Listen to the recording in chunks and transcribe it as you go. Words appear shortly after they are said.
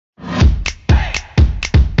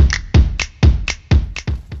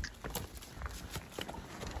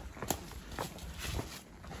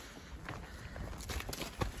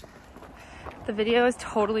The video is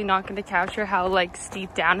totally not going to capture how like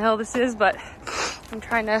steep downhill this is, but I'm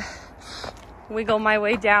trying to wiggle my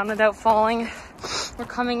way down without falling. We're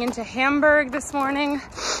coming into Hamburg this morning.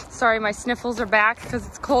 Sorry, my sniffles are back because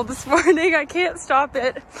it's cold this morning. I can't stop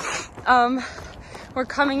it. We're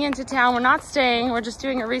coming into town. We're not staying. We're just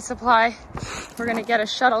doing a resupply. We're gonna get a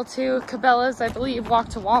shuttle to Cabela's, I believe, walk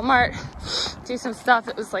to Walmart, do some stuff.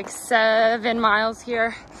 It was like 7 miles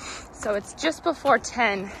here. So it's just before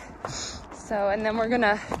 10. So, and then we're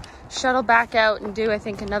gonna shuttle back out and do, I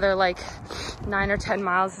think, another like 9 or 10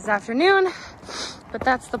 miles this afternoon. But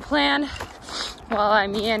that's the plan while I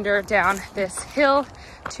meander down this hill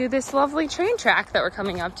to this lovely train track that we're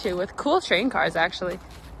coming up to with cool train cars, actually.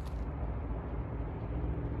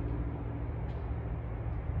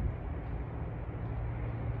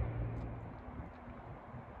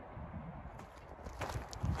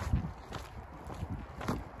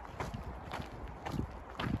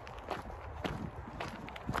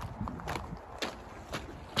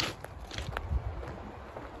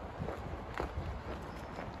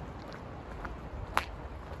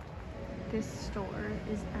 This store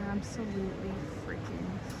is absolutely freaking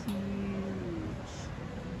huge.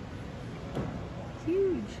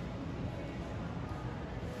 Huge.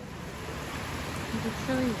 Is it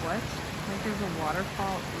really what? Like there's a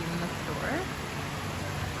waterfall in the store?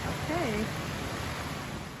 Okay.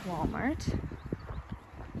 Walmart.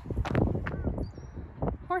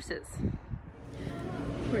 Horses.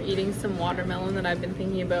 We're eating some watermelon that I've been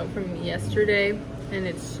thinking about from yesterday, and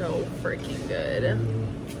it's so freaking good.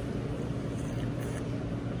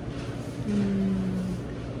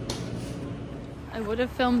 I would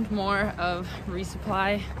have filmed more of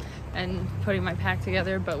resupply and putting my pack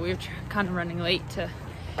together, but we were kind of running late to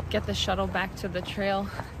get the shuttle back to the trail.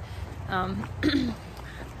 I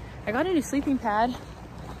got a new sleeping pad.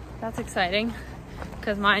 That's exciting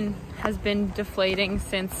because mine has been deflating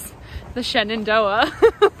since the Shenandoah.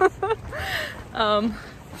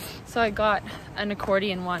 So I got an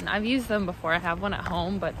accordion one. I've used them before. I have one at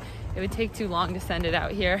home, but it would take too long to send it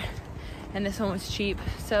out here. And this one was cheap.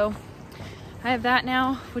 So I have that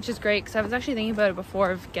now, which is great because I was actually thinking about it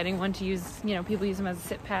before of getting one to use, you know, people use them as a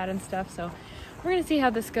sit pad and stuff. So we're gonna see how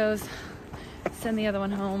this goes. Send the other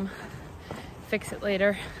one home, fix it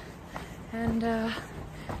later. And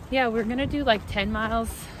yeah, we're gonna do like 10 miles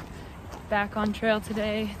back on trail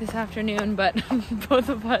today, this afternoon, but both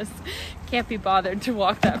of us can't be bothered to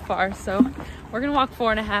walk that far. So we're gonna walk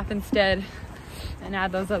 4.5 instead and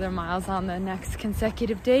add those other miles on the next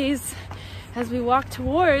consecutive days as we walk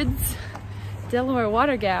towards Delaware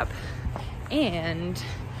Water Gap and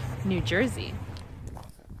New Jersey.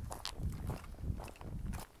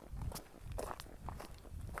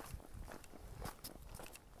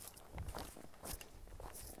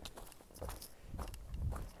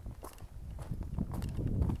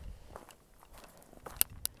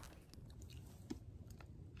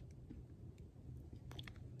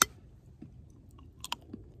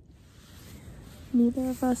 Neither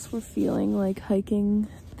of us were feeling like hiking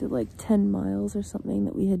the like 10 miles or something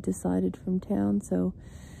that we had decided from town, so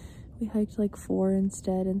we hiked like 4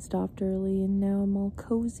 instead and stopped early, and now I'm all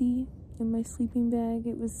cozy in my sleeping bag.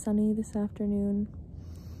 It was sunny this afternoon.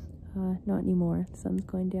 Not anymore, the sun's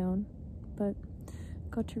going down, but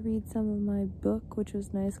got to read some of my book, which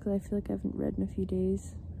was nice because I feel like I haven't read in a few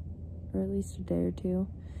days, or at least a day or two.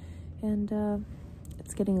 And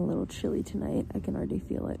it's getting a little chilly tonight. I can already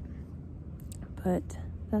feel it. But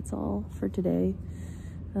that's all for today.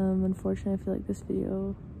 Unfortunately, I feel like this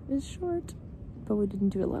video is short, but we didn't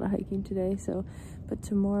do a lot of hiking today. So, but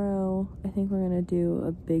tomorrow I think we're gonna do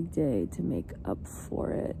a big day to make up for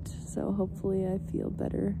it. So hopefully I feel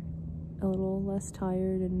better, a little less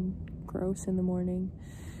tired and gross in the morning.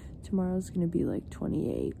 Tomorrow's gonna be like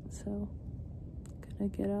 28, so gonna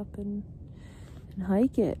get up and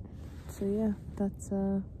hike it. So yeah, that's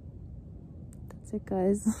it,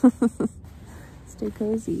 guys. Stay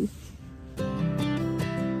cozy.